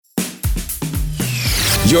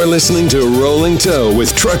You're listening to Rolling Toe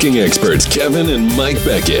with trucking experts Kevin and Mike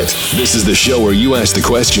Beckett. This is the show where you ask the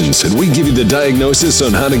questions and we give you the diagnosis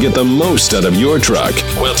on how to get the most out of your truck.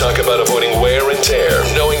 We'll talk about avoiding wear and tear,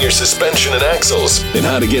 knowing your suspension and axles, and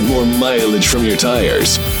how to get more mileage from your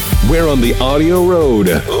tires. We're on the audio road.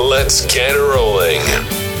 Let's get rolling.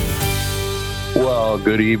 Well,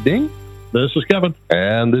 good evening. This is Kevin.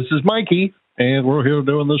 And this is Mikey. And we're here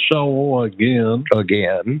doing the show again.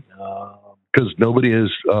 Because nobody has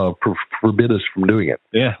forbid us from doing it.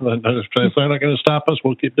 Yeah, if they're not going to stop us,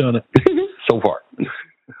 we'll keep doing it. So far.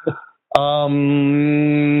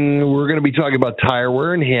 We're going to be talking about tire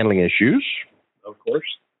wear and handling issues. Of course.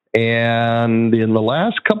 And in the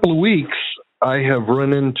last couple of weeks, I have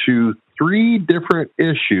run into 3 different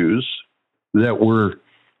issues that were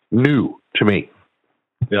new to me.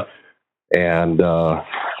 Yeah. And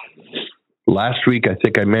last week, I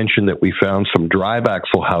think I mentioned that we found some drive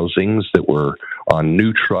axle housings that were on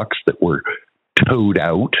new trucks that were towed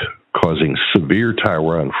out, causing severe tire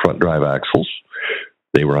wear on front drive axles.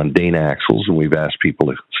 They were on Dana axles, and we've asked people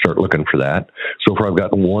to start looking for that. So far, I've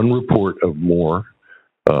gotten one report of more,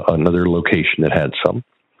 another location that had some.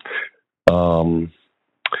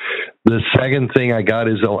 The second thing I got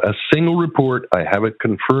is a single report. I haven't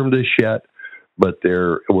confirmed this yet, but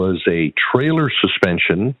there was a trailer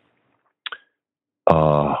suspension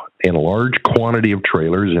in a large quantity of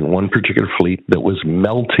trailers in one particular fleet that was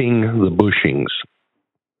melting the bushings.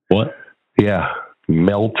 What? Yeah,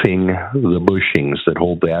 melting the bushings that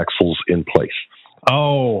hold the axles in place.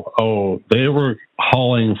 Oh, they were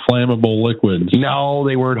hauling flammable liquids. No,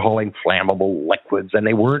 they weren't hauling flammable liquids, and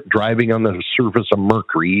they weren't driving on the surface of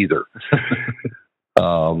Mercury either.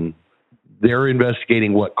 They're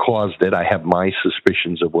investigating what caused it. I have my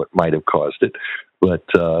suspicions of what might have caused it. But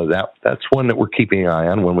that's one that we're keeping an eye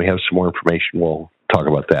on. When we have some more information, we'll talk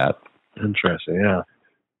about that. Interesting, yeah.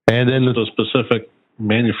 And then the specific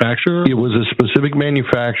manufacturer? It was a specific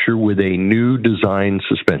manufacturer with a new design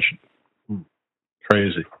suspension.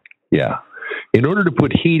 Crazy. Yeah. In order to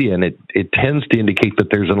put heat in, it tends to indicate that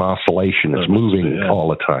there's an oscillation that's moving all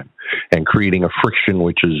the time and creating a friction,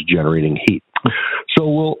 which is generating heat.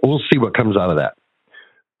 So we'll see what comes out of that.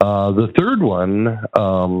 The third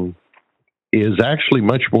one is actually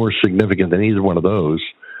much more significant than either one of those.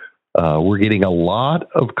 We're getting a lot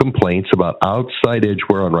of complaints about outside edge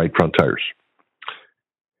wear on right front tires.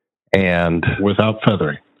 And without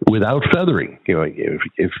feathering. Without feathering. You know,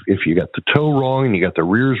 if you got the toe wrong and you got the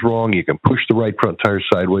rears wrong, you can push the right front tire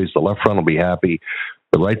sideways. The left front will be happy.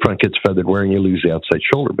 The right front gets feathered wear and you lose the outside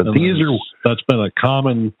shoulder. But that's been a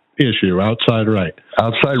common issue, outside right.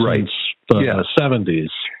 Outside right. Since the 70s.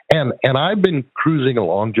 And I've been cruising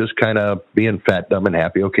along, just kind of being fat, dumb, and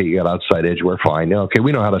happy. Okay, you got outside edge, we're fine. Okay,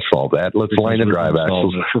 we know how to solve that. Let's line the drive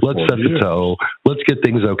axles. Let's set the toe. Let's get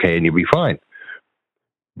things okay, and you'll be fine.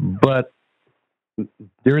 But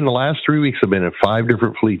during the last 3 weeks, I've been in 5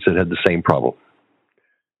 different fleets that had the same problem.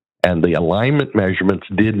 And the alignment measurements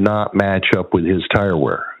did not match up with his tire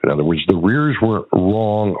wear. In other words, the rears weren't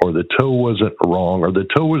wrong, or the toe wasn't wrong, or the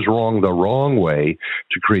toe was wrong the wrong way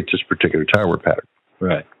to create this particular tire wear pattern.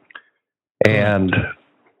 Right. And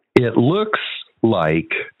it looks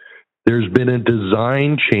like there's been a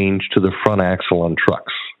design change to the front axle on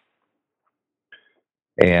trucks.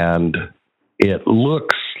 And it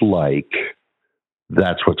looks like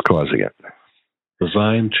that's what's causing it.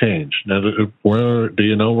 Design change. Now, where do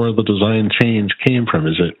you know where the design change came from?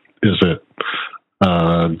 Is it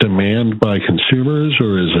demand by consumers,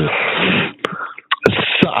 or is it?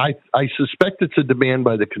 So I suspect it's a demand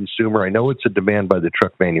by the consumer. I know it's a demand by the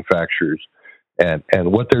truck manufacturers,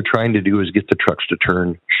 and what they're trying to do is get the trucks to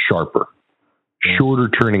turn sharper, shorter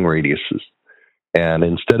turning radiuses. And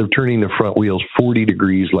instead of turning the front wheels 40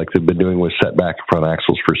 degrees like they've been doing with setback front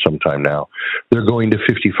axles for some time now, they're going to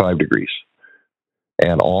 55 degrees.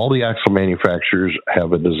 And all the axle manufacturers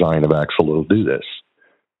have a design of axle that'll do this.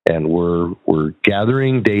 And we're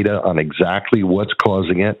gathering data on exactly what's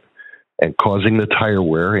causing it and causing the tire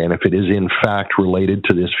wear. And if it is in fact related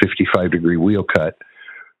to this 55-degree wheel cut,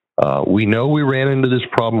 we know we ran into this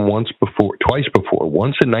problem twice before.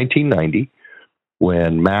 Once in 1990,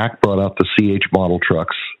 when Mack brought out the CH model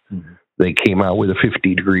trucks. Mm-hmm. They came out with a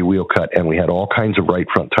 50-degree wheel cut, and we had all kinds of right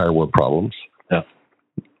front tire wear problems. Yeah.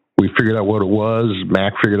 We figured out what it was.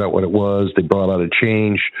 Mack figured out what it was. They brought out a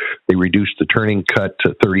change. They reduced the turning cut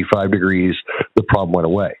to 35 degrees. The problem went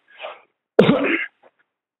away.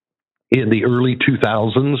 In the early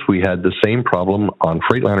 2000s, we had the same problem on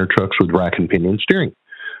Freightliner trucks with rack and pinion steering.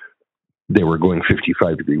 They were going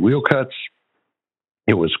 55-degree wheel cuts.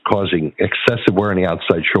 It was causing excessive wear on the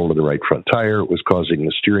outside shoulder of the right front tire. It was causing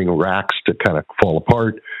the steering racks to kind of fall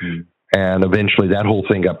apart. And eventually that whole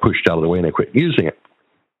thing got pushed out of the way and I quit using it.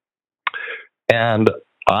 And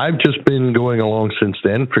I've just been going along since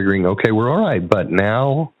then, figuring, okay, we're all right. But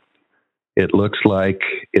now it looks like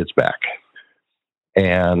it's back.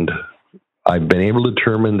 And I've been able to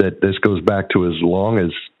determine that this goes back to as long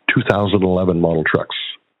as 2011 model trucks.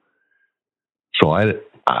 So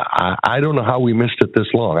I don't know how we missed it this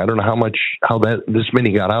long. I don't know how this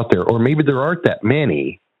many got out there, or maybe there aren't that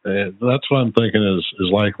many. That's what I'm thinking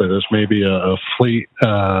is likely. This may be a fleet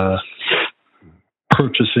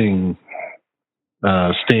purchasing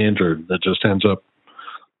standard that just ends up,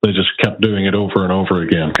 they just kept doing it over and over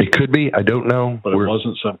again. It could be. I don't know. But it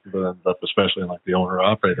wasn't something that ended up, especially in like the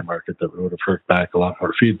owner-operator market, that would have heard back a lot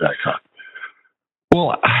more feedback on.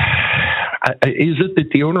 Well, is it that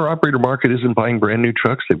the owner-operator market isn't buying brand new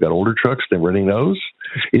trucks? They've got older trucks. They're renting those.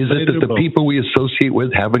 Is it that the people we associate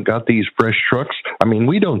with haven't got these fresh trucks? I mean,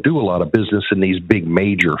 we don't do a lot of business in these big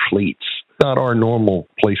major fleets. It's not our normal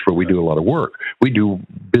place where we do a lot of work. We do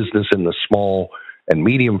business in the small and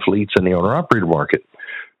medium fleets in the owner-operator market.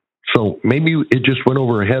 So maybe it just went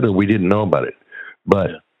over our head or we didn't know about it.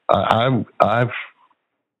 But I'm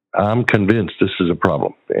convinced this is a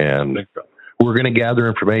problem. And we're going to gather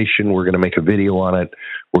information. We're going to make a video on it.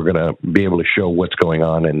 We're going to be able to show what's going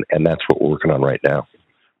on, and that's what we're working on right now.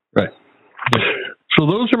 Right. So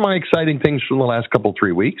those are my exciting things from the last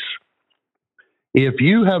 3 weeks. If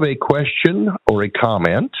you have a question or a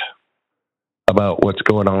comment about what's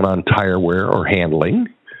going on tire wear or handling,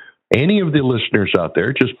 any of the listeners out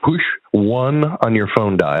there, just push 1 on your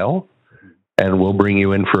phone dial, and we'll bring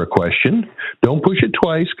you in for a question. Don't push it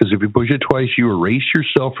twice, because if you push it twice, you erase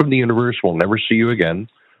yourself from the universe. We'll never see you again.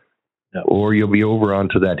 Yep. Or you'll be over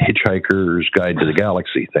onto that Hitchhiker's Guide to the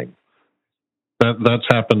Galaxy thing. That's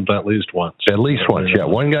happened at least once. At least once, yeah.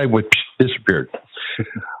 One guy disappeared.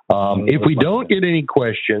 If we don't get any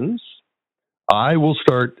questions, I will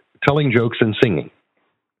start telling jokes and singing,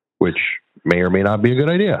 which may or may not be a good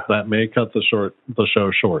idea. That may cut the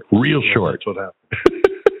show short. Real short. That's what happened.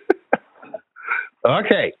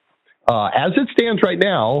 Okay. As it stands right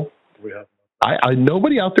now,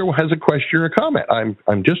 nobody out there has a question or a comment.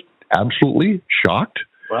 I'm just absolutely shocked.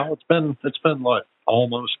 Well, it's been like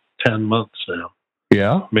almost 10 months now.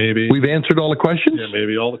 Yeah? Maybe. We've answered all the questions? Yeah,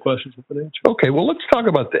 maybe all the questions have been answered. Okay, well, let's talk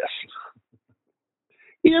about this.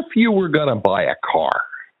 If you were going to buy a car.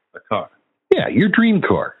 A car? Yeah, your dream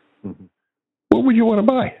car. Mm-hmm. What would you want to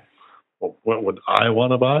buy? Well, what would I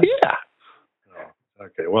want to buy? Yeah. Oh,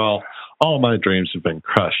 okay, well, all my dreams have been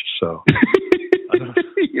crushed, so...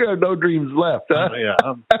 You have no dreams left, huh? Yeah,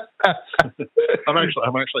 I'm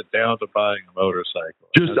actually down to buying a motorcycle.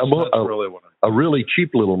 Just a really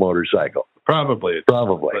cheap little motorcycle. Probably.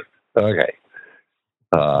 Okay.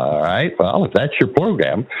 All right. Well, if that's your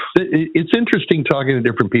program, it's interesting talking to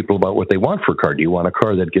different people about what they want for a car. Do you want a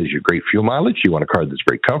car that gives you great fuel mileage? Do you want a car that's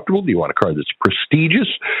very comfortable? Do you want a car that's prestigious?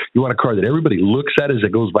 You want a car that everybody looks at as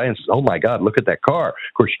it goes by and says, "Oh my God, look at that car."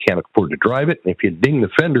 Of course, you can't afford to drive it, and if you ding the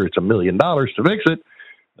fender, it's $1 million to fix it.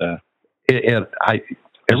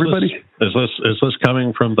 Everybody is this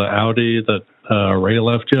coming from the Audi that Ray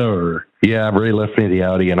left you, or? Yeah, Ray left me the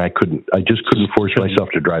Audi, and I just couldn't force myself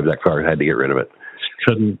to drive that car. I had to get rid of it.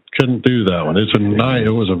 Couldn't do that one. It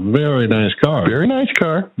was a very nice car. Very nice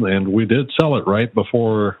car. And we did sell it right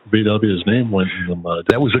before VW's name went in the mud.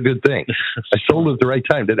 That was a good thing. I sold it at the right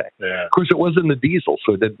time, didn't I? Yeah. Of course, it wasn't the diesel,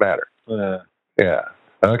 so it didn't matter. Yeah.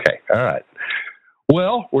 Okay. All right.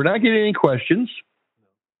 Well, we're not getting any questions.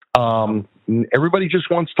 Everybody just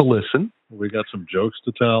wants to listen. We got some jokes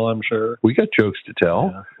to tell, I'm sure. We got jokes to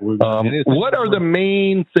tell. Yeah. What are the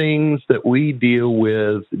main things that we deal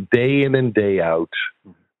with day in and day out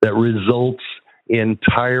that results in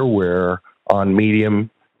tire wear on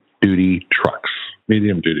medium-duty trucks?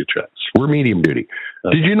 Medium-duty trucks. We're medium-duty.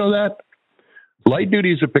 Okay. Did you know that? Light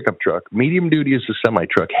duty is a pickup truck. Medium duty is a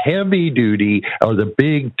semi-truck. Heavy duty are the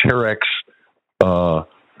big Terex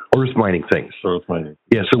earth mining things. Earth mining.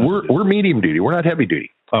 Yeah, so we're medium duty. We're not heavy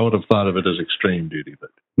duty. I would have thought of it as extreme duty, but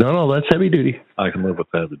no, that's heavy duty. I can live with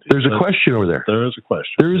heavy duty. There's a question over there. There is a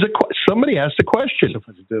question. Somebody asked a question.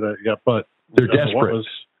 But they're desperate.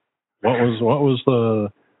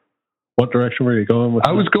 What direction were you going with?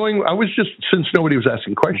 Since nobody was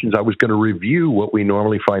asking questions, I was going to review what we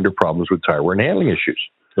normally find are problems with tire wear and handling issues.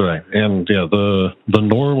 Right, and the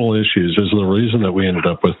normal issues is the reason that we ended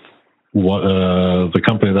up with the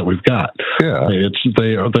company that we've got. Yeah,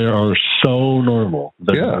 they are so normal.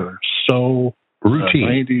 They are so routine.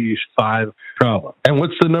 95 problem. And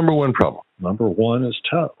what's the number one problem? Number one is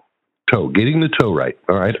tow. Toe, getting the toe right.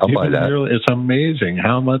 All right, I'll buy that. It's amazing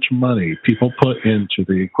how much money people put into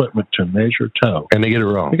the equipment to measure toe. And they get it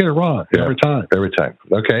wrong. They get it wrong every time. Every time.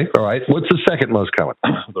 Okay, all right. What's the second most common?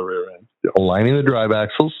 The rear end. Aligning the drive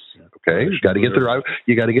axles. Okay, you got to get the drive.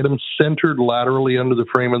 You got to get them centered laterally under the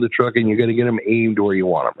frame of the truck, and you got to get them aimed where you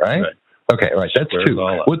want them. Right? Okay, all right. That's two.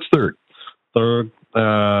 What's third? Third,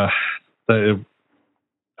 I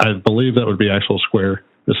believe that would be axle square.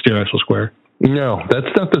 The steer axle square. No,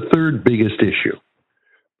 that's not the third biggest issue.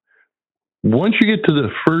 Once you get to the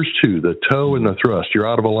first two, the toe and the thrust, you're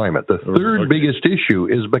out of alignment. The third biggest issue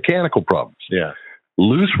is mechanical problems. Yeah.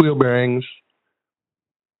 Loose wheel bearings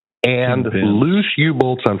and loose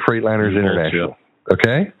U-bolts on Freightliners International. Yeah.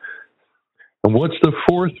 Okay? And what's the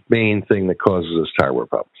fourth main thing that causes us tire wear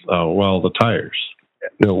problems? Oh, well, the tires.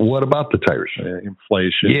 No, what about the tires?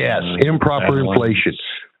 Inflation. Yes, improper inflation.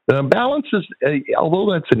 The balance is,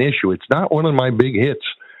 although that's an issue, it's not one of my big hits.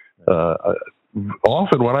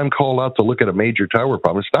 Often when I'm called out to look at a major tire wear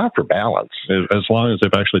problem, it's not for balance. As long as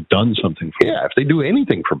they've actually done something for it. Yeah, if they do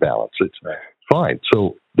anything for balance, it's fine.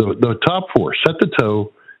 So the top four, set the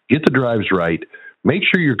toe, get the drives right, make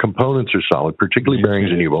sure your components are solid, particularly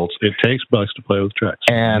bearings and U-bolts. It takes bucks to play with tracks.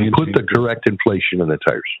 And put the correct inflation in the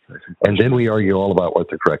tires. And then we argue all about what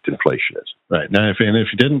the correct inflation is. Right. Now, if you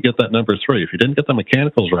didn't get that number three, if you didn't get the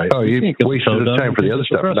mechanicals right, you wasted the time for the other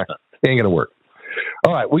stuff. Ain't going to work.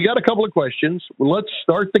 All right, we got a couple of questions. Let's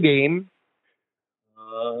start the game.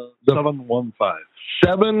 715.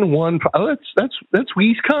 715. Oh, that's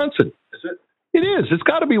Wisconsin. Is it? It is. It's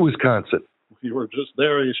got to be Wisconsin. If you were just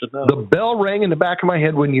there, you should know. The bell rang in the back of my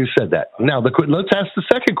head when you said that. Now, let's ask the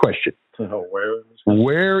second question.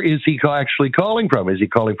 Where is he actually calling from? Is he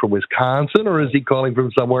calling from Wisconsin or is he calling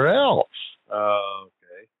from somewhere else?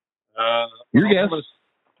 Okay. Your guess?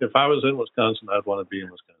 If I was in Wisconsin, I'd want to be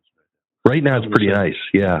in Wisconsin. Right now, it's pretty nice.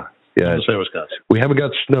 Yeah. I'm going to say Wisconsin. We haven't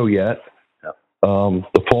got snow yet. Yeah.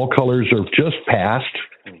 The fall colors are just passed.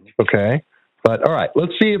 Mm-hmm. Okay. But, all right,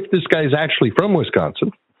 let's see if this guy's actually from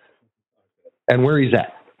Wisconsin and where he's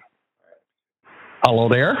at. Hello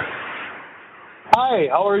there. Hi,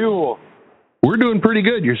 how are you? We're doing pretty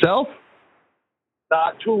good. Yourself?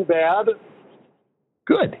 Not too bad.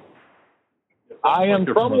 Good. I am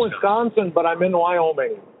from Wisconsin, but I'm in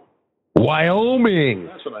Wyoming. Wyoming.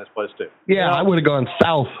 That's a nice place, too. Yeah, I would have gone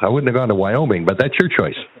south. I wouldn't have gone to Wyoming, but that's your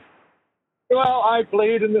choice. Well, I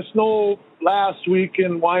played in the snow last week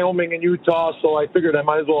in Wyoming and Utah, so I figured I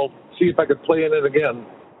might as well see if I could play in it again.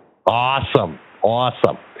 Awesome.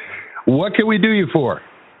 What can we do you for?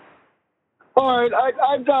 All right,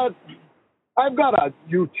 I've got a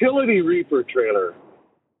utility reefer trailer.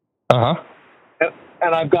 Uh-huh.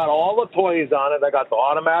 And I've got all the toys on it. I got the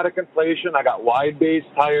automatic inflation. I got wide base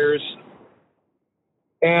tires.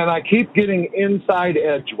 And I keep getting inside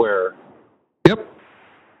edge wear. Yep.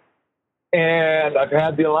 And I've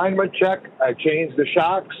had the alignment check. I've changed the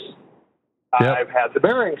shocks. Yep. I've had the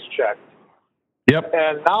bearings checked. Yep.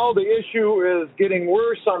 And now the issue is getting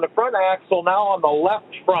worse on the front axle. Now on the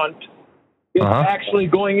left front, it's actually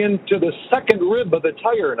going into the second rib of the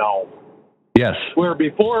tire now. Yes. Where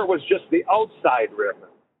before it was just the outside rim.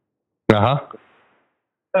 Uh-huh.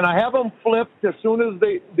 And I have them flipped as soon as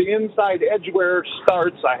the inside edge wear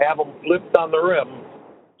starts. I have them flipped on the rim.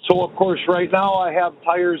 So, of course, right now I have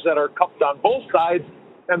tires that are cupped on both sides,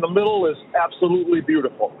 and the middle is absolutely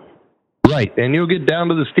beautiful. Right, and you'll get down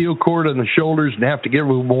to the steel cord on the shoulders and have to give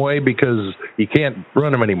them away because you can't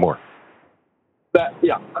run them anymore.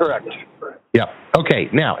 Yeah, correct. Yeah. Okay,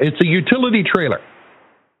 now, it's a utility trailer.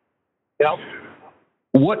 Yep.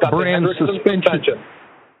 What brand suspension?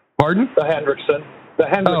 Pardon? The Hendrickson.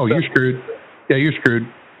 Oh, you're screwed. Yeah, you're screwed.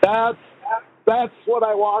 That's what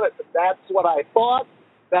I wanted. That's what I thought.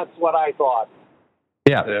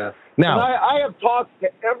 Yeah. Now, and I have talked to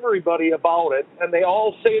everybody about it, and they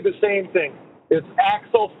all say the same thing. It's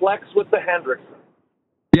axle flex with the Hendrickson.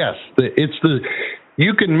 Yes,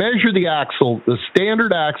 you can measure the axle. The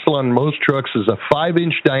standard axle on most trucks is a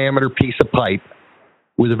 5-inch diameter piece of pipe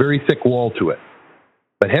with a very thick wall to it.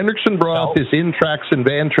 But Hendrickson brought this in-trax and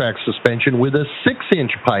van-trax suspension with a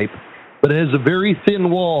 6-inch pipe, but it has a very thin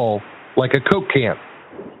wall like a Coke can.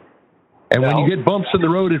 And when you get bumps in the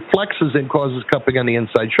road, it flexes and causes cupping on the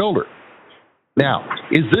inside shoulder. Now,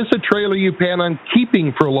 is this a trailer you plan on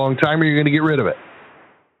keeping for a long time, or you're going to get rid of it?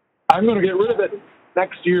 I'm going to get rid of it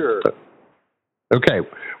next year. Okay.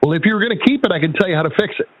 Well, if you were going to keep it, I can tell you how to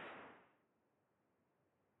fix it.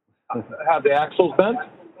 Have the axles bent?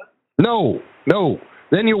 No.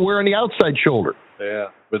 Then you'll wear on the outside shoulder. Yeah,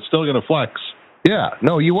 but it's still going to flex. Yeah.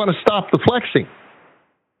 No, you want to stop the flexing.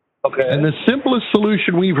 Okay. And the simplest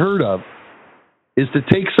solution we've heard of is to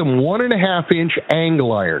take some 1.5-inch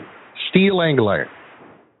angle iron, steel angle iron,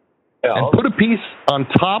 and put a piece on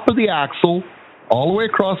top of the axle all the way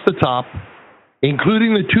across the top,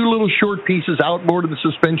 including the 2 little short pieces outboard of the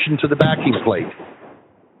suspension to the backing plate,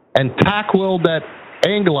 and tack weld that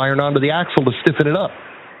angle iron onto the axle to stiffen it up.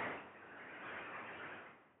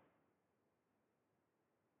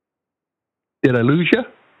 Did I lose you?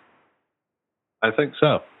 I think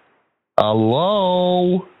so.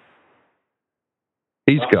 Hello?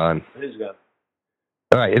 He's gone. He's gone.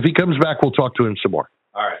 All right. If he comes back, we'll talk to him some more.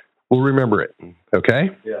 All right. We'll remember it. Okay?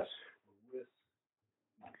 Yes.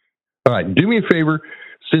 All right. Do me a favor.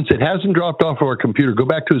 Since it hasn't dropped off of our computer, go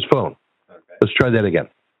back to his phone. Okay. Let's try that again.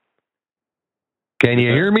 Can you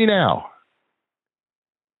hear me now?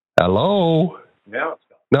 Hello? Now it's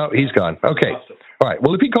gone. No, he's gone. Okay. All right.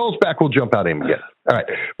 Well, if he calls back, we'll jump out at him again. All right.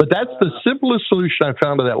 But that's the simplest solution I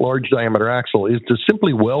found to that large diameter axle is to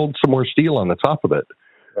simply weld some more steel on the top of it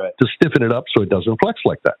to stiffen it up so it doesn't flex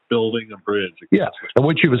like that. Building a bridge. Yeah. And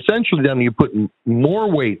what you've essentially done, you put more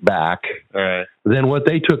weight back than what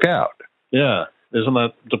they took out. Yeah. Isn't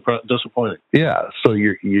that disappointing? Yeah. So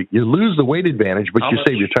you lose the weight advantage, but you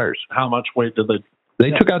save your tires. How much weight did they? They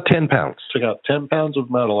took out 10 pounds. Took out 10 pounds of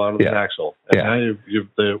metal out of the axle. And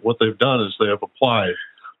now what they've done is they have applied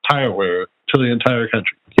tire wear to the entire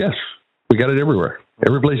country. Yes. We got it everywhere.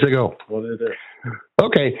 Every place I go. What they do.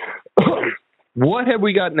 Okay. What have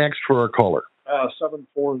we got next for our caller?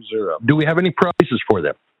 740. Do we have any prizes for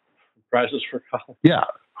them? Prizes for calling? Yeah.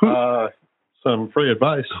 Some free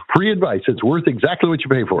advice. Free advice. It's worth exactly what you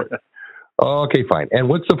pay for it. Okay, fine. And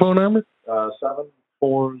what's the phone number?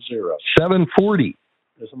 740. 740.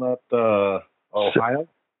 Isn't that Ohio?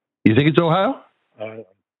 You think it's Ohio? I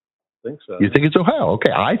think so. You think it's Ohio?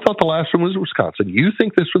 Okay. I thought the last one was Wisconsin. You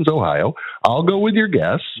think this one's Ohio. I'll go with your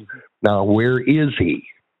guess. Mm-hmm. Now, where is he?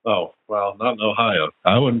 Oh, well, not in Ohio.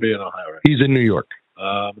 I wouldn't be in Ohio. Right? He's in New York.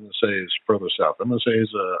 I'm going to say he's further south. I'm going to say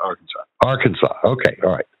he's Arkansas. Arkansas. Okay.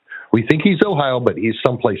 All right. We think he's Ohio, but he's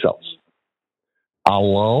someplace else.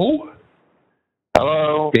 Hello?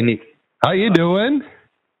 Hello. How you doing?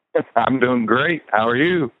 I'm doing great. How are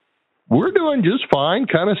you? We're doing just fine.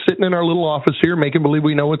 Kind of sitting in our little office here, making believe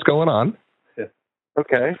we know what's going on.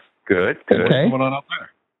 Okay. Good. Okay. What's going on up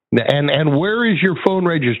there? And where is your phone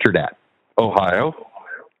registered at? Ohio.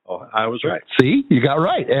 Oh, I was right. See, you got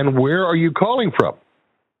right. And where are you calling from?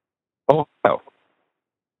 Ohio.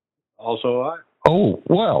 Also Ohio. Oh,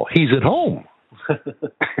 well, he's at home.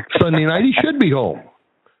 Sunday night, he should be home.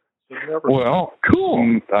 Well,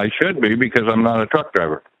 cool. I should be because I'm not a truck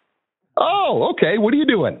driver. Oh, okay. What are you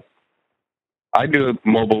doing? I do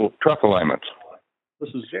mobile truck alignments. This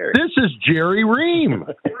is Jerry. This is Jerry Ream.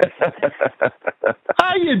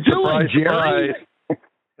 How you doing, Jerry?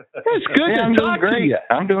 It's good to talk to you.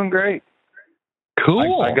 I'm doing great.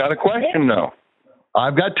 Cool. I got a question, though.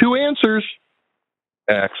 I've got 2 answers.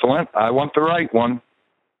 Excellent. I want the right one.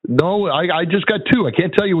 No, I just got 2. I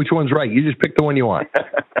can't tell you which one's right. You just pick the one you want.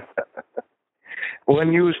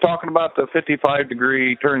 When you was talking about the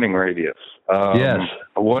 55-degree turning radius, yes.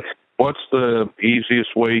 What's the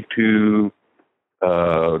easiest way to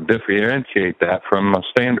differentiate that from a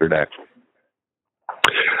standard axle?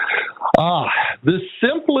 The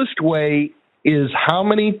simplest way is how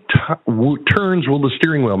many turns will the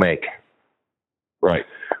steering wheel make? Right.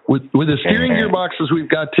 With the steering gearboxes we've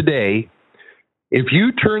got today, if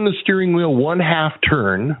you turn the steering wheel 1/2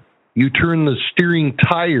 turn, you turn the steering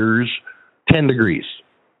tires 10 degrees.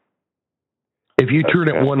 If you turn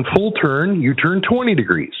it 1 full turn, you turn 20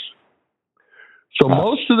 degrees. So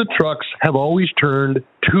most of the trucks have always turned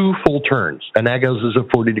 2 full turns, and that goes as a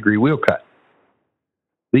 40-degree wheel cut.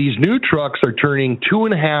 These new trucks are turning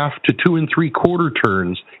 2.5 to 2 3/4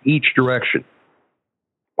 turns each direction.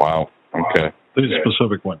 Wow. Okay. These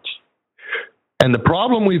specific ones. And the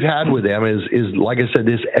problem we've had with them is like I said,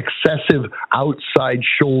 this excessive outside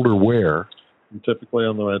shoulder wear. And typically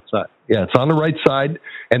on the right side. Yeah, it's on the right side,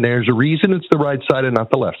 and there's a reason it's the right side and not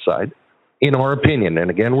the left side, in our opinion. And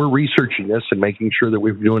again, we're researching this and making sure that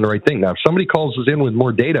we're doing the right thing. Now, if somebody calls us in with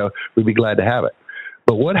more data, we'd be glad to have it.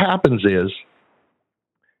 But what happens is,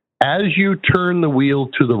 as you turn the wheel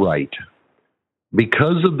to the right,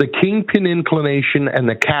 because of the kingpin inclination and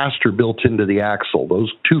the caster built into the axle,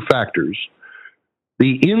 those 2 factors,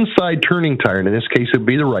 the inside turning tire, and in this case it would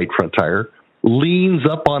be the right front tire, leans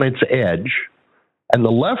up on its edge, and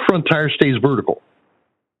the left front tire stays vertical.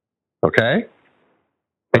 Okay?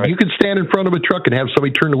 And you can stand in front of a truck and have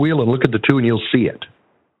somebody turn the wheel and look at the 2 and you'll see it.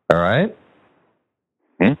 All right?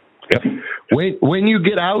 Yep. When you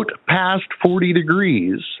get out past 40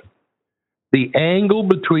 degrees, the angle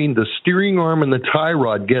between the steering arm and the tie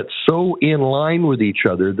rod gets so in line with each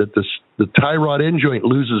other that the tie rod end joint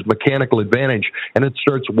loses mechanical advantage and it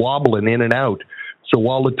starts wobbling in and out. So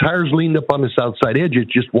while the tire's leaned up on this outside edge,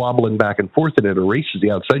 it's just wobbling back and forth, and it erases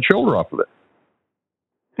the outside shoulder off of it.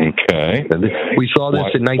 Okay. And we saw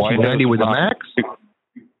this in 1990 with the Max.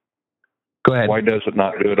 Go ahead. Why does it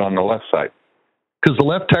not do it on the left side? Because the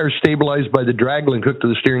left tire is stabilized by the drag link hooked to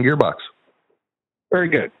the steering gearbox. Very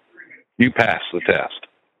good. You passed the test.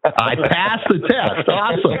 I passed the test.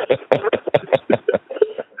 Awesome.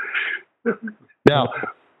 Now,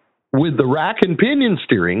 with the rack and pinion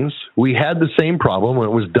steerings, we had the same problem. When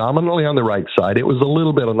it was dominantly on the right side, it was a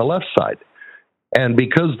little bit on the left side. And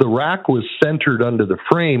because the rack was centered under the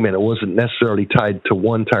frame and it wasn't necessarily tied to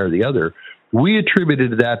one tire or the other, we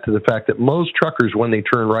attributed that to the fact that most truckers, when they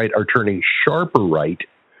turn right, are turning sharper right.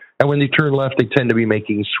 And when they turn left, they tend to be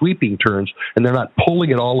making sweeping turns, and they're not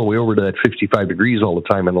pulling it all the way over to that 55 degrees all the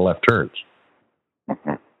time in the left turns.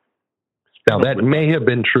 Mm-hmm. Now, that may have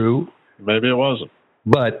been true. Maybe it wasn't.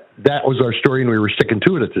 But that was our story, and we were sticking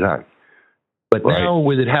to it at the time. But now,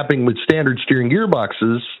 with it happening with standard steering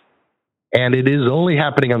gearboxes, and it is only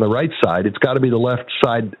happening on the right side, it's got to be the left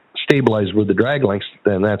side stabilized with the drag links,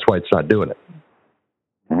 then that's why it's not doing it.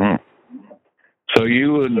 Mm-hmm. So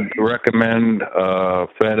you would recommend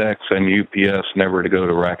FedEx and UPS never to go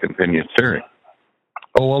to rack and pinion steering?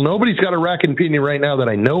 Oh, well, nobody's got a rack and pinion right now that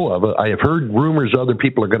I know of. I have heard rumors other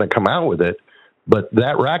people are going to come out with it. But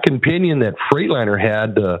that rack and pinion that Freightliner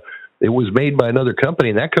had, it was made by another company,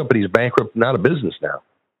 and that company is bankrupt and out of business now.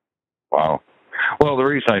 Wow. Well, the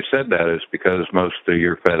reason I said that is because most of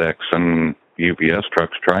your FedEx and UPS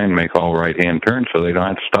trucks try and make all right-hand turns so they don't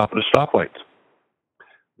have to stop at the stoplights.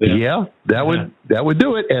 Yeah, that would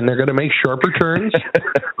do it, and they're going to make sharper turns.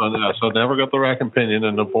 So never got the rack and pinion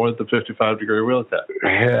and avoid the 55-degree wheel cut.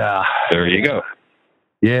 Yeah. There you go.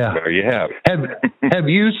 Yeah. There you have it. Have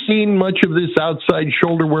you seen much of this outside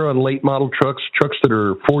shoulder wear on late model trucks that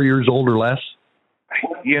are 4 years old or less?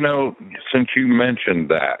 You know, since you mentioned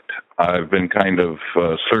that, I've been kind of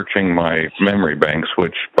searching my memory banks,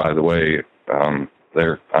 which, by the way,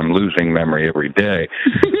 I'm losing memory every day.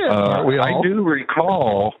 I do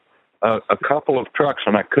recall a couple of trucks,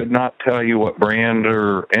 and I could not tell you what brand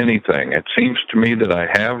or anything. It seems to me that I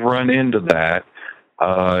have run into that.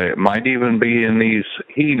 It might even be in these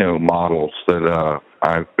Hino models that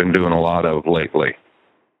I've been doing a lot of lately.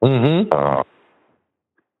 Mm-hmm.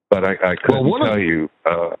 But I couldn't tell you.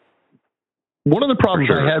 One of the problems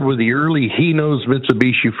I had with the early Hinos,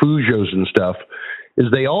 Mitsubishi Fujos and stuff is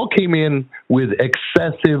they all came in with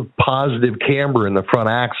excessive positive camber in the front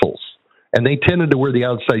axles, and they tended to wear the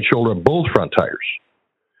outside shoulder of both front tires.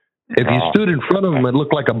 If you stood in front of them, it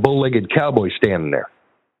looked like a bow-legged cowboy standing there.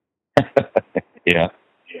 Yeah.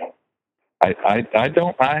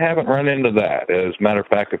 I haven't run into that. As a matter of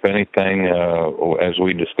fact, if anything, as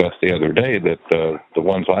we discussed the other day, that the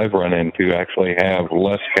ones I've run into actually have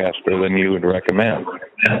less caster than you would recommend.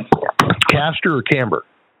 Caster or camber?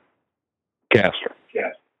 Caster.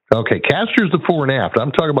 Okay, caster's the fore and aft.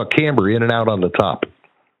 I'm talking about camber in and out on the top.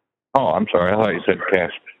 Oh, I'm sorry. I thought you said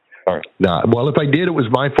caster. Sorry. No, well, if I did, it was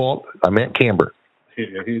my fault. I meant camber.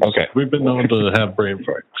 Okay. We've been known to have brain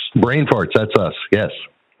farts. Brain farts, that's us, yes.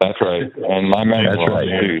 That's right. And my memory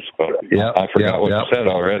too, so I forgot what you said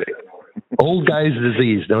already. Old guy's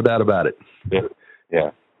disease, no doubt about it.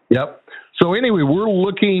 Yeah. Yep. So anyway, we're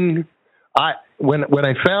looking. When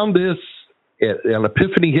I found this, an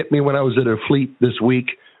epiphany hit me when I was at a fleet this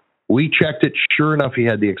week. We checked it. Sure enough, he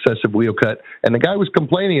had the excessive wheel cut, and the guy was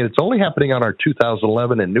complaining. And it's only happening on our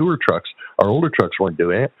 2011 and newer trucks. Our older trucks weren't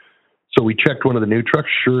doing it. So we checked one of the new trucks.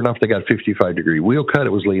 Sure enough, they got 55-degree wheel cut. It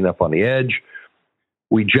was leaning up on the edge.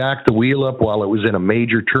 We jacked the wheel up while it was in a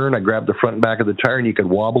major turn. I grabbed the front and back of the tire, and you could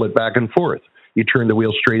wobble it back and forth. You turned the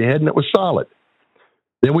wheel straight ahead, and it was solid.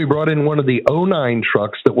 Then we brought in one of the 09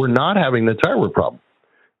 trucks that were not having the tire wear problem.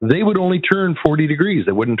 They would only turn 40 degrees.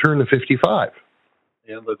 They wouldn't turn to 55.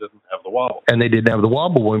 And they didn't have the wobble. And they didn't have the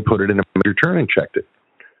wobble when we put it in a major turn and checked it.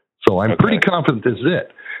 So I'm pretty confident this is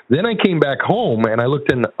it. Then I came back home, and I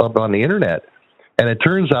looked up on the internet, and it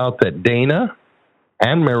turns out that Dana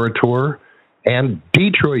and Meritor and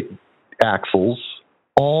Detroit axles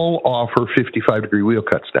all offer 55-degree wheel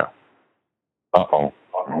cuts now. Uh-oh.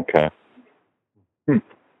 Okay.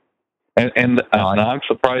 And I'm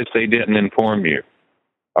surprised they didn't inform you.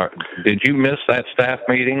 Did you miss that staff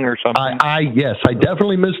meeting or something? Yes, I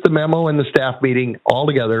definitely missed the memo and the staff meeting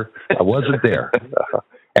altogether. I wasn't there.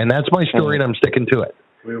 And that's my story, and I'm sticking to it.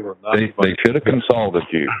 They should have consulted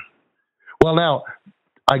you. Well, now,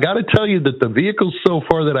 I got to tell you that the vehicles so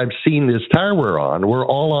far that I've seen this tire wear on were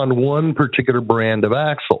all on one particular brand of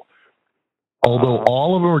axle. Although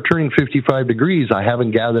all of them are turning 55 degrees, I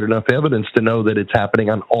haven't gathered enough evidence to know that it's happening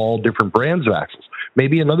on all different brands of axles.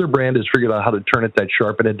 Maybe another brand has figured out how to turn it that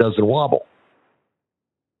sharp and it doesn't wobble.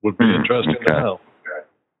 Would be interesting to know.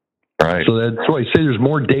 Right. So that's why I say there's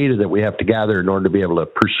more data that we have to gather in order to be able to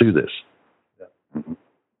pursue this.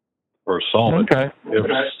 Or solve it. Okay. If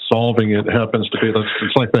solving it happens to be,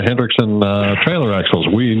 it's like the Hendrickson trailer axles.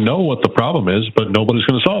 We know what the problem is, but nobody's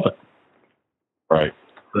going to solve it. Right.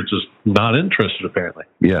 They're just not interested, apparently.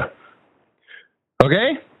 Yeah.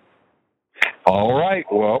 Okay. All right.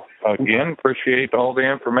 Well, again, appreciate all the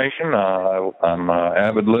information. I'm an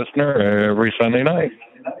avid listener every Sunday night.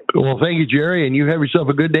 Well, thank you, Jerry, and you have yourself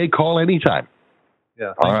a good day. Call anytime.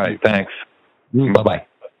 Yeah. All right. Thanks. Bye-bye.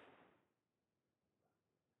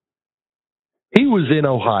 He was in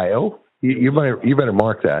Ohio. You better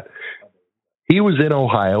mark that. He was in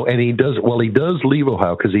Ohio, and he does leave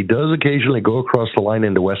Ohio because he does occasionally go across the line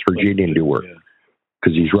into West Virginia and do work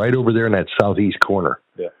because he's right over there in that southeast corner.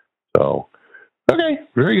 Yeah. So, okay,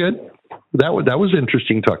 very good. That was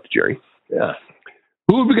interesting. Talk to Jerry. Yeah.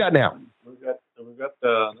 Who have we got now? We've got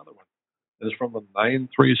another one. It's from the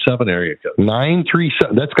 937 area code.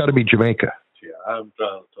 937. That's got to be Jamaica. Yeah, I'm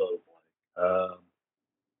trying to totally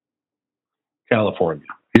California.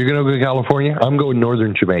 You're going to go to California? I'm going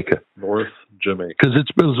northern Jamaica. North Jamaica. Because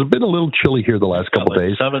it's been a little chilly here the last couple like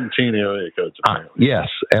days. 17 area codes, apparently. Yes,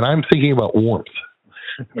 and I'm thinking about warmth.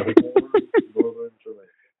 Northern Jamaica.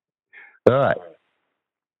 All right.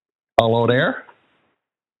 Hello there.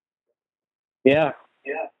 Yeah.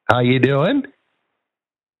 How you doing?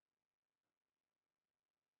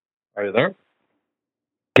 Are you there?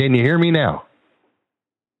 Can you hear me now?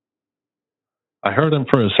 I heard him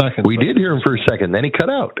for a second. We did hear him for a second, then he cut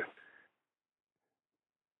out.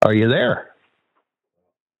 Are you there?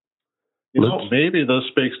 Maybe this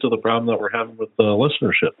speaks to the problem that we're having with the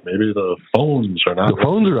listenership. Maybe the phones are not. The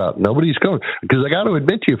phones are out. Nobody's going. Because I got to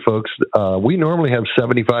admit to you, folks, we normally have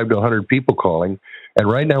 75 to 100 people calling, and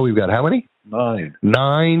right now we've got how many? 9.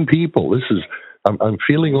 9 people. This is. I'm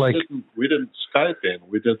feeling like we didn't Skype in.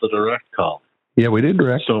 We did the direct call. Yeah, we did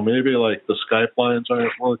direct. So maybe like the Skype lines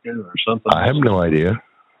aren't working or something. I have no idea.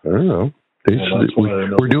 I don't know.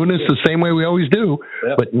 We're doing this the same way we always do,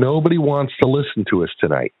 but nobody wants to listen to us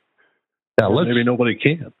tonight. Now, maybe nobody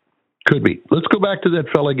can. Could be. Let's go back to that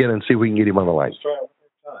fella again and see if we can get him on the line. Let's try it one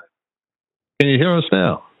more time. Can you hear us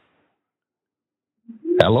now?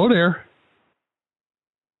 Hello there.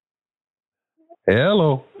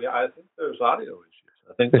 Hello. Yeah, I think there's audio issues.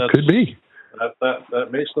 I think that could be.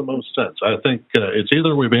 That makes the most sense. I think it's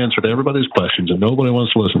either we've answered everybody's questions and nobody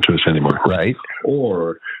wants to listen to us anymore, right?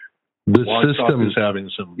 Or the Blog system Talk is having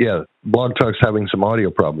some. Yeah, Blog Talk's having some audio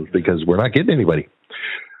problems because we're not getting anybody.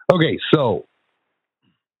 Okay, so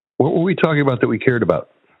what were we talking about that we cared about?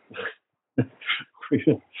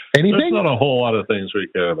 Anything? There's not a whole lot of things we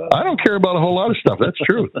care about. I don't care about a whole lot of stuff. That's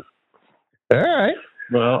true. All right.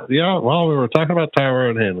 Well, yeah. Well, we were talking about tire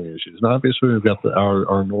and handling issues, and obviously we've got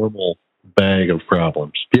our normal bag of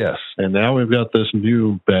problems. Yes. And now we've got this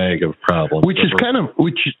new bag of problems,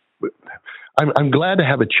 I'm glad to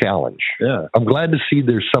have a challenge. Yeah. I'm glad to see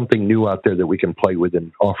there's something new out there that we can play with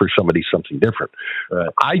and offer somebody something different. Right.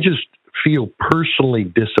 I just feel personally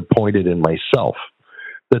disappointed in myself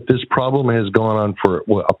that this problem has gone on for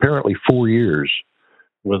apparently 4 years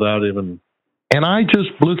without even. And I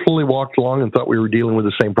just blissfully walked along and thought we were dealing with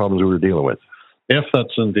the same problems we were dealing with. If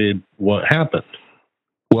that's indeed what happened.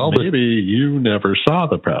 Well, maybe you never saw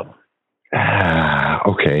the problem.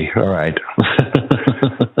 Okay. All right.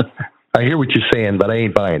 I hear what you're saying, but I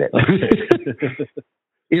ain't buying it.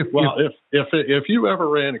 If you ever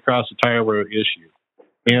ran across a tire wear issue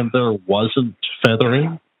and there wasn't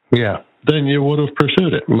feathering, yeah, then you would have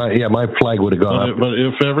pursued it. My flag would have gone up. But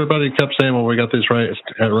if everybody kept saying, well, we got these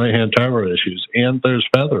right-hand tire wear issues and there's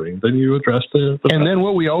feathering, then you address the and then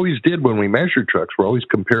what we always did when we measured trucks, we're always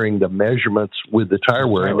comparing the measurements with the tire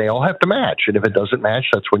wear, and they all have to match. And if it doesn't match,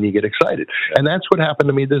 that's when you get excited. Yeah. And that's what happened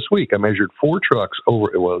to me this week. I measured 4 trucks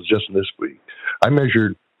it was just this week. I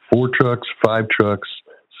measured 4 trucks, 5 trucks,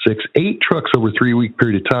 6, 8 trucks over a 3-week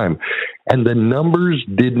period of time. And the numbers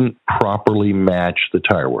didn't properly match the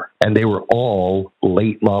tire wear. And they were all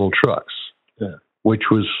late model trucks. Yeah. Which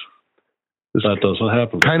was that doesn't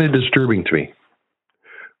happen. Kind of disturbing to me.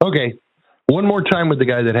 Okay. One more time with the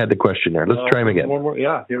guy that had the question there. Let's try him again. One more,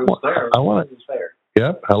 yeah, he was there. I want it.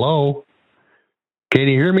 Yep. Hello. Can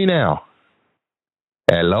you hear me now?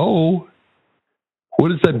 Hello. What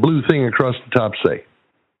does that blue thing across the top say?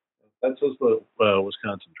 That says the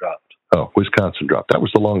Wisconsin dropped. Oh, Wisconsin dropped. That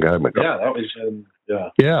was a long time ago. Yeah, that was in, yeah.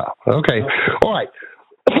 Yeah. Okay. All right.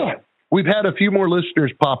 We've had a few more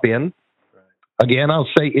listeners pop in. Again, I'll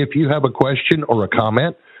say if you have a question or a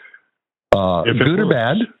comment, good or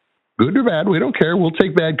bad, we don't care. We'll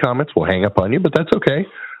take bad comments. We'll hang up on you, but that's okay.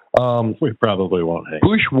 We probably won't hang.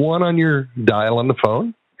 Push 1 on your dial on the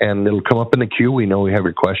phone, and it'll come up in the queue. We know we have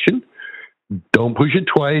your question. Don't push it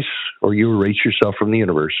twice, or you erase yourself from the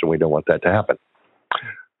universe, and we don't want that to happen.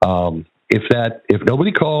 If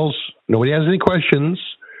nobody calls, nobody has any questions,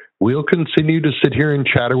 we'll continue to sit here and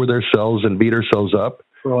chatter with ourselves and beat ourselves up.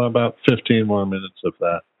 For about 15 more minutes of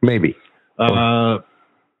that. Maybe. Yeah,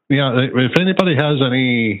 if anybody has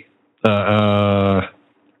any, if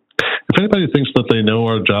anybody thinks that they know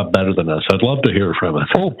our job better than us, I'd love to hear from us.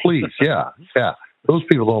 Oh, please. Yeah. Those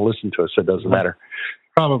people don't listen to us. It doesn't matter.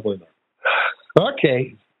 Probably not.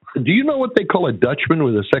 Okay. Do you know what they call a Dutchman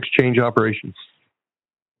with a sex change operation?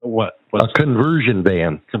 What? A conversion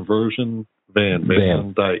van. Conversion van.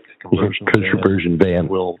 Van Dyke. Conversion van.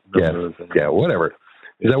 Yeah, whatever.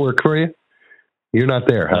 Does that work for you? You're not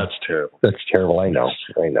there, huh? That's terrible. That's terrible. I know.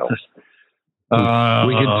 We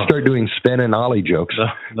could start doing Spen and Ollie jokes.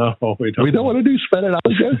 No, we don't. We don't want to do Spen and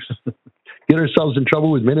Ollie jokes. Get ourselves in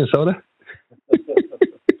trouble with Minnesota.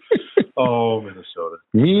 Oh, Minnesota.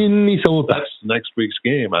 That's next week's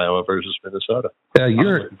game, Iowa versus Minnesota.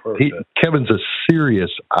 Kevin's a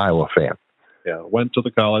serious Iowa fan. Yeah, went to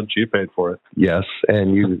the college. You paid for it. Yes,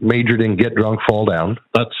 and you majored in get drunk, fall down.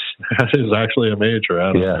 That is actually a major.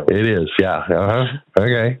 Yeah, it is. Yeah.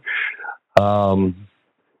 Okay.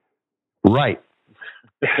 Right.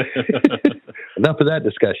 Enough of that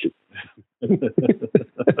discussion.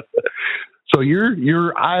 So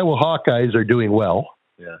your Iowa Hawkeyes are doing well.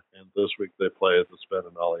 Yeah, and this week they play at the Spen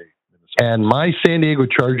and Ollie, Minnesota. And my San Diego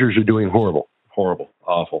Chargers are doing horrible. Horrible.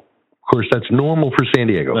 Awful. Of course, that's normal for San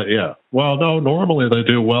Diego. Yeah. Well, no, normally they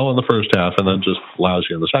do well in the first half and then just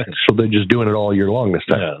lousy in the second. So they're just doing it all year long this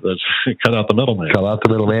time. Yeah, that's cut out the middleman. Cut out the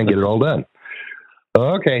middleman, get it all done.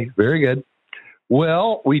 Okay, very good.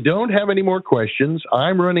 Well, we don't have any more questions.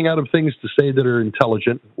 I'm running out of things to say that are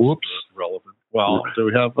intelligent. Whoops. Relevant. Well, do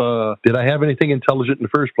we have... Did I have anything intelligent in the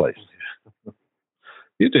first place?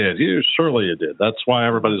 You did. Surely you did. That's why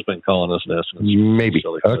everybody's been calling us and asking us. Maybe.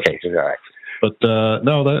 Okay. All right. But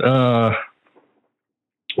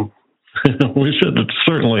we should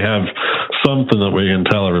certainly have something that we can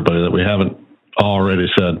tell everybody that we haven't already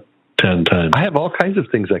said 10 times. I have all kinds of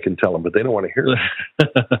things I can tell them, but they don't want to hear it.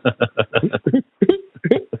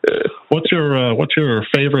 What's your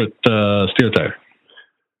favorite steer tire?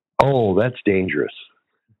 Oh, that's dangerous.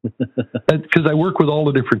 Because I work with all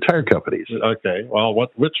the different tire companies. Okay. Well,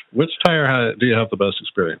 which tire do you have the best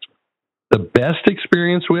experience with? The best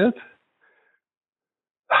experience with?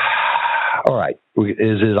 All right.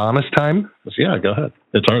 Is it honest time? Yeah, go ahead.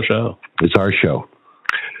 It's our show. It's our show.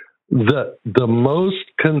 The most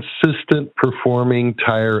consistent performing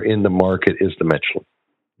tire in the market is the Michelin.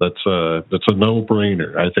 That's a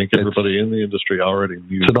no-brainer. I think everybody in the industry already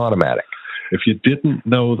knew. It's an automatic. If you didn't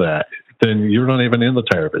know that, then you're not even in the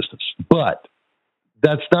tire business. But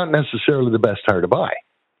that's not necessarily the best tire to buy.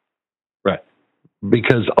 Right.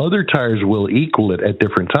 Because other tires will equal it at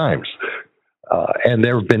different times. And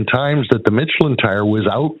there have been times that the Michelin tire was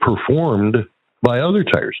outperformed by other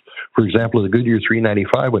tires. For example, the Goodyear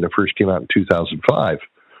 395, when it first came out in 2005,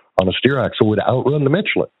 on a steer axle, would outrun the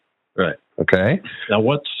Michelin. Right. Okay. Now,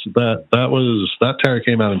 what's that? That tire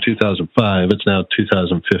came out in 2005. It's now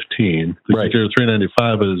 2015. The right. Goodyear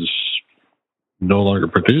 395 is no longer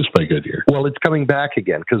produced by Goodyear. Well, it's coming back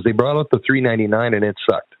again because they brought out the 399 and it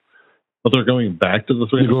sucked. But they're going back to the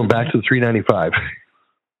 395? They're going back to the 395.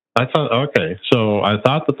 So I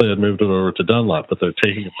thought that they had moved it over to Dunlop, but they're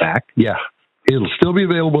taking it back? Yeah. It'll still be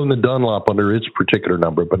available in the Dunlop under its particular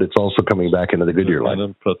number, but it's also coming back into the Goodyear line. And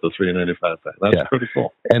then put the 395 back. That's pretty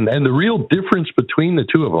cool. And the real difference between the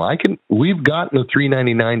two of them, we've gotten the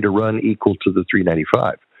 399 to run equal to the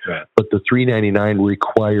 395, right. But the 399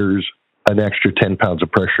 requires an extra 10 pounds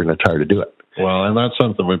of pressure in the tire to do it. Well, and that's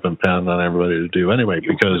something we've been pounding on everybody to do anyway,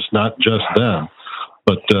 because not just them,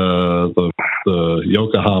 but the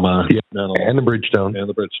Yokohama and the Bridgestone.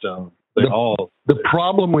 The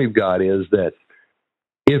problem we've got is that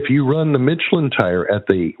if you run the Michelin tire at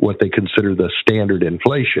what they consider the standard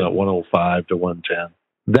inflation, 105 to 110,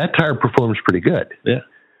 that tire performs pretty good. Yeah,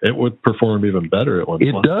 it would perform even better at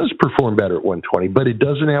 120. It does perform better at 120, but it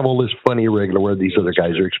doesn't have all this funny irregular wear these other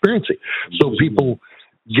guys are experiencing. So people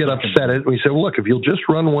get upset at it. We say, well, look, if you'll just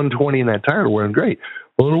run 120 in that tire, it'll run great.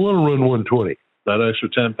 Well, I don't want to run 120. That extra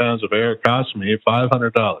 10 pounds of air cost me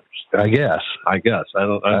 $500. I guess. I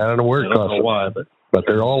don't know where it costs. I don't know why, but but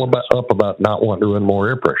they're all about not wanting to run more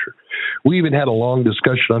air pressure. We even had a long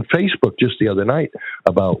discussion on Facebook just the other night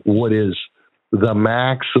about what is the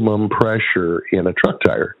maximum pressure in a truck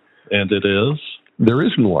tire. And it is? There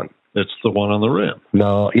isn't one. It's the one on the rim.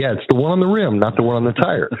 No, yeah, it's the one on the rim, not the one on the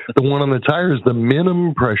tire. The one on the tire is the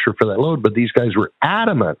minimum pressure for that load, but these guys were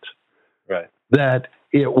adamant that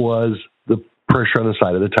it was the pressure on the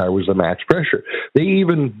side of the tire was the max pressure. They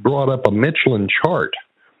even brought up a Michelin chart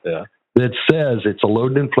that says it's a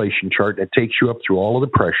load and inflation chart. It takes you up through all of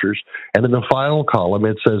the pressures, and in the final column,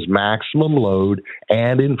 it says maximum load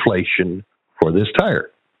and inflation for this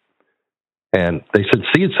tire. And they said,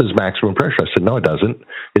 see, it says maximum pressure. I said, no, it doesn't.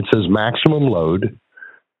 It says maximum load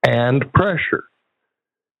and pressure.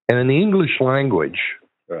 And in the English language,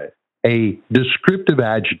 a descriptive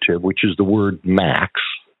adjective, which is the word max,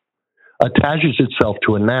 attaches itself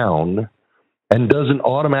to a noun and doesn't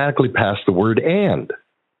automatically pass the word and.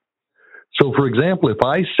 So, for example, if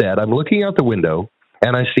I said, I'm looking out the window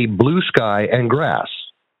and I see blue sky and grass.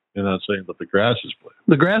 You're not saying that the grass is blue.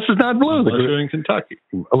 The grass is not blue. Unless you're in Kentucky.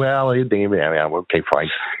 Well, okay, fine.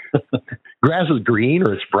 Grass is green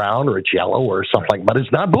or it's brown or it's yellow or something, but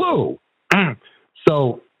it's not blue.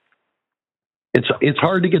 So it's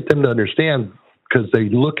hard to get them to understand because they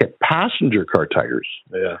look at passenger car tires.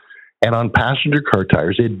 Yeah. And on passenger car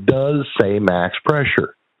tires, it does say max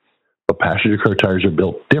pressure. But passenger car tires are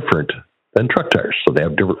built different than truck tires. So they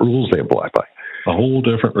have different rules they apply by. A whole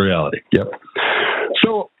different reality. Yep.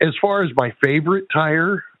 So as far as my favorite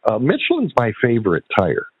tire, Michelin's my favorite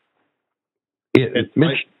tire.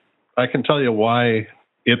 I can tell you why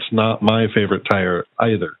it's not my favorite tire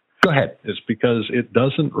either. Go ahead. It's because it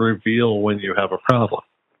doesn't reveal when you have a problem.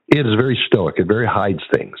 It is very stoic. It very hides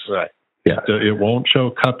things. Right. Yeah. It won't show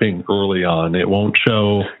cupping early on. It won't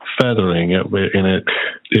show feathering.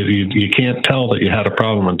 You can't tell that you had a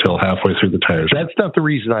problem until halfway through the tires. That's not the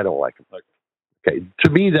reason I don't like them. Okay, to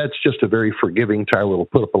me, that's just a very forgiving tire that'll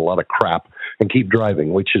put up a lot of crap and keep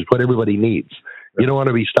driving, which is what everybody needs. Right. You don't want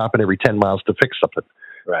to be stopping every 10 miles to fix something.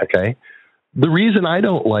 Right. Okay. The reason I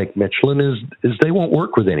don't like Michelin is they won't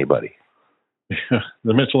work with anybody.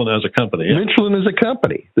 The Michelin as a company. Yeah. Michelin as a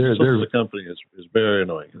company. The company is very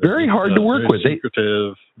annoying. Very hard to work with.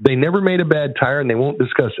 Secretive. They never made a bad tire, and they won't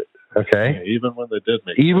discuss it. Okay. Yeah, even when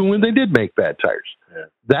they did make bad tires. Yeah.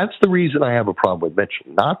 That's the reason I have a problem with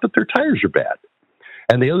Michelin. Not that their tires are bad.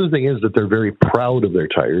 And the other thing is that they're very proud of their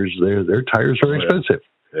tires. Their tires are expensive.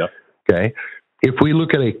 Yeah. Okay. If we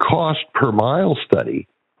look at a cost per mile study,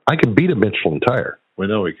 I can beat a Michelin tire. We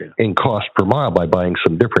know we can. In cost per mile by buying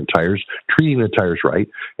some different tires, treating the tires right,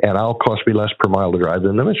 and I'll cost me less per mile to drive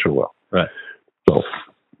than the Michelin will. Right. So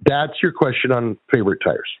that's your question on favorite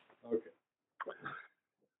tires. Okay.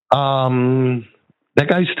 That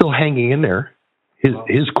guy's still hanging in there.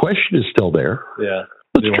 His question is still there. Yeah.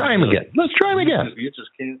 Let's try him again. You just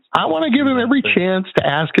can't. I want to give him every chance to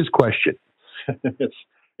ask his question.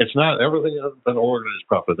 It's not everything hasn't been organized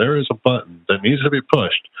properly. There is a button that needs to be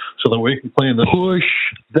pushed so that we can clean this. Push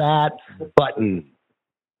that button.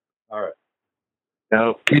 All right.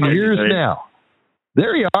 No. Can you hear us now?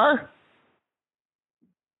 There you are.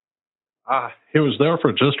 He was there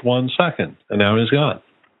for just 1 second, and now he's gone.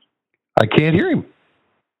 I can't hear him.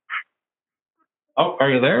 Oh, are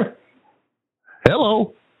you there?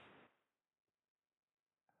 Hello.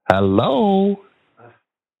 Hello.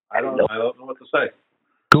 I don't know what to say.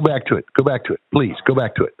 Go back to it. Please, go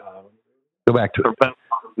back to it. Go back to it.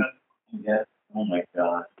 Yes. Oh, my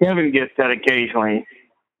God. Kevin gets that occasionally.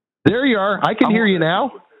 There you are. I can hear you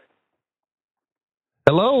now.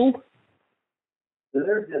 Hello. They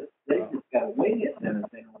just got to wing it and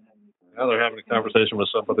everything. Now they're having a conversation with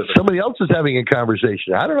somebody. Somebody else is having a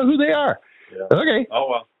conversation. I don't know who they are. Yeah. Okay. Oh,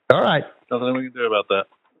 well. All right. Nothing we can do about that.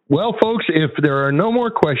 Well, folks, if there are no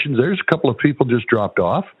more questions, there's a couple of people just dropped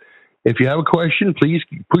off. If you have a question, please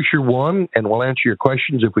push your 1, and we'll answer your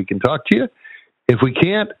questions if we can talk to you. If we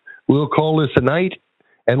can't, we'll call this a night,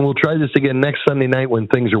 and we'll try this again next Sunday night when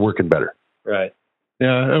things are working better. Right.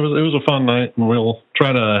 Yeah, it was a fun night, and we'll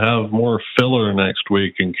try to have more filler next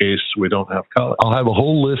week in case we don't have college. I'll have a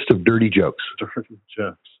whole list of dirty jokes. Dirty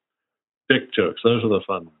jokes. Dick jokes. Those are the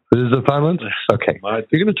fun ones. This is the fun ones? Okay.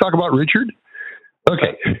 You're going to talk about Richard?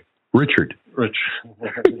 Okay. Richard.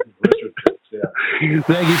 Yeah.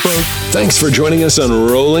 Thank you, folks. Thanks for joining us on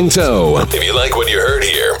Rolling Toe. If you like what you heard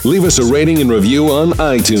here, leave us a rating and review on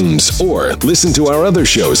iTunes or listen to our other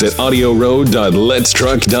shows at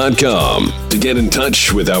audioroad.letstruck.com. To get in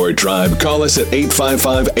touch with our tribe, call us at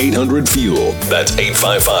 855-800-FUEL. That's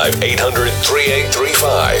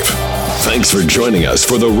 855-800-3835. Thanks for joining us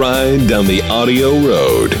for the ride down the audio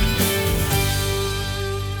road.